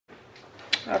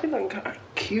I've been looking kind of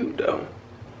cute though.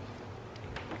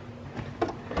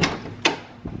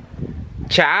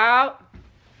 Child,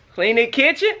 clean the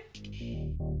kitchen.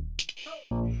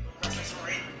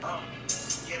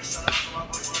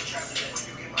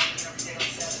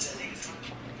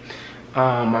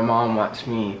 My mom wants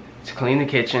me to clean the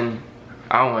kitchen.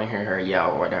 I don't want to hear her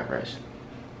yell or whatever.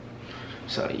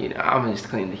 So, you know, I'm gonna just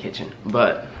clean the kitchen.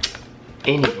 But,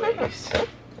 anyways.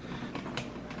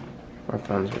 My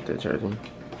phone's with the charging.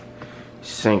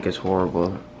 Sink is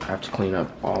horrible. I have to clean up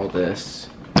all this.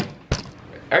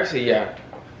 Actually, yeah.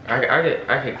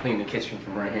 I could clean the kitchen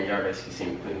from right here. Y'all guys can see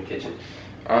me clean the kitchen.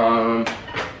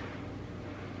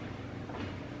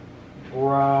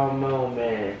 Raw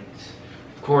moment.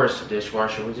 Of course, the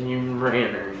dishwasher wasn't even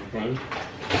ran or anything.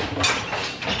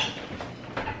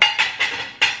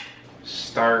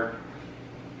 Start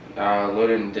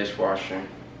loading the dishwasher.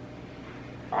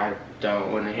 I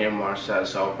don't want to hand wash that,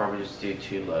 so I'll probably just do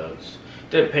 2 loads.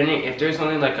 Depending, if there's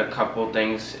only like a couple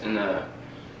things in the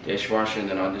dishwasher,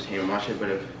 then I'll just hand wash it.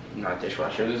 But if not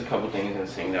dishwasher, there's a couple things in the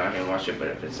sink that I'll hand wash it. But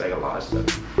if it's like a lot of stuff,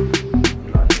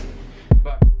 not.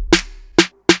 But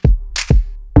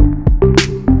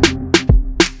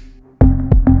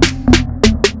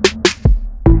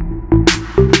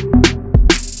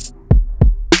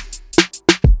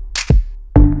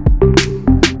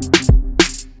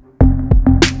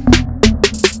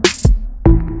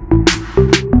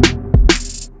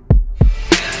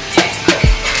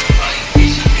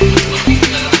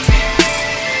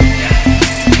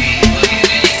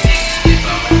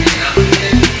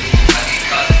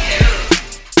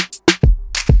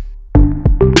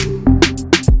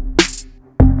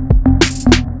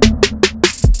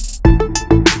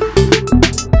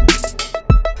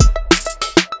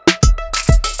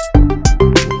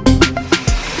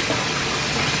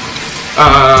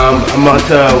I'm about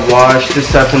to wash the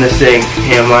stuff in the sink,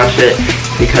 hand wash it,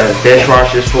 because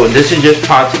dishwasher's full. This is just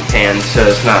pots and pans, so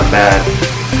it's not bad.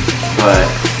 But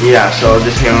yeah, so I'll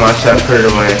just hand wash that, put it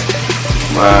away,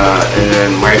 and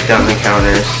then wipe down the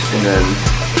counters, and then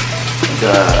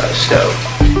the stove.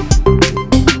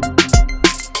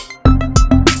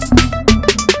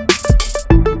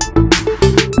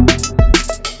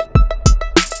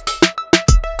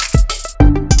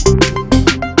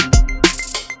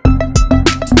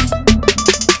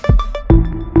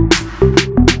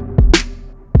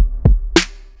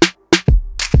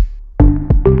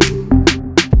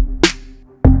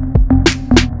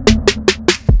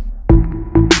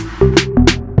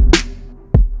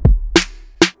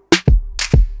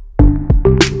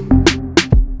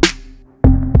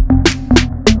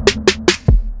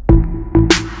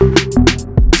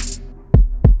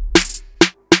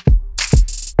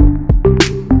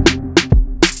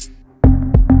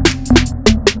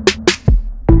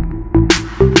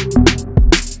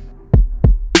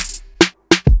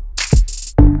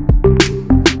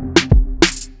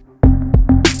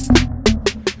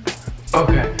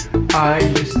 Okay, I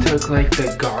just took like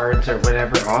the guards or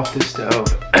whatever off the stove,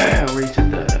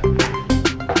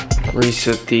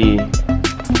 reset the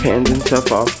pans and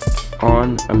stuff on,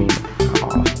 set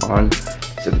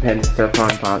the pans and stuff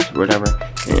on, pots, whatever,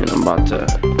 and I'm about to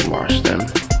wash them.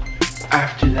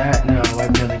 After that, now I'll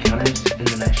wipe down the counters, and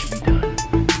then I should be done.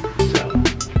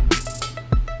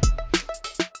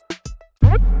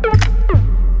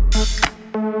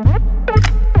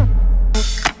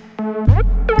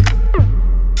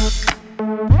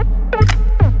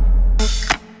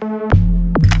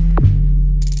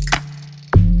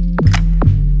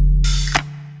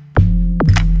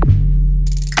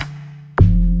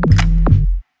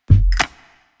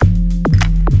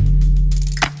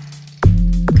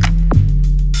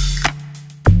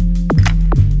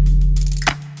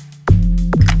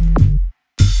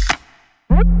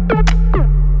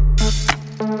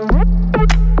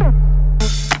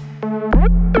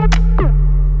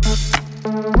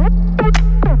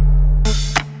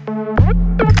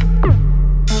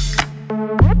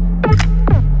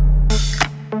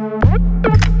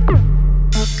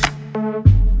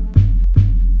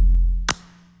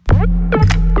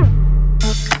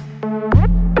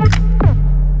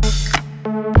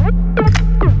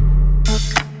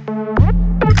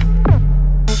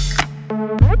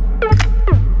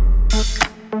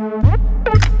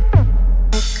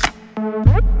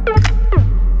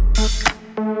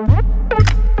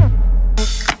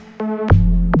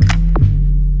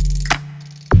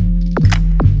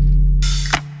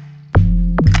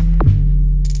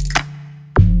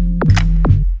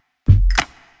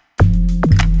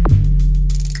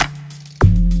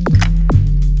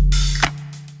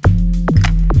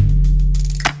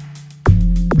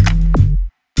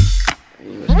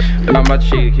 I'm about to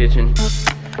show you the kitchen.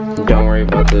 Don't worry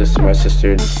about this. My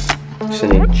sister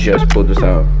Cindy just pulled this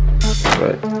out.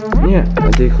 But yeah,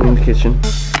 I did clean the kitchen.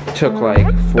 It took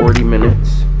like 40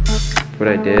 minutes. But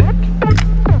I did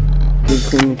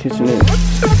clean the kitchen in.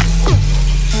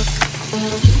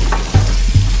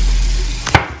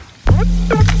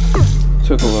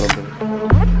 Took a little bit.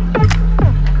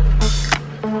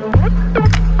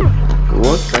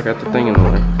 Whoops, I got the thing in the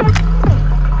way.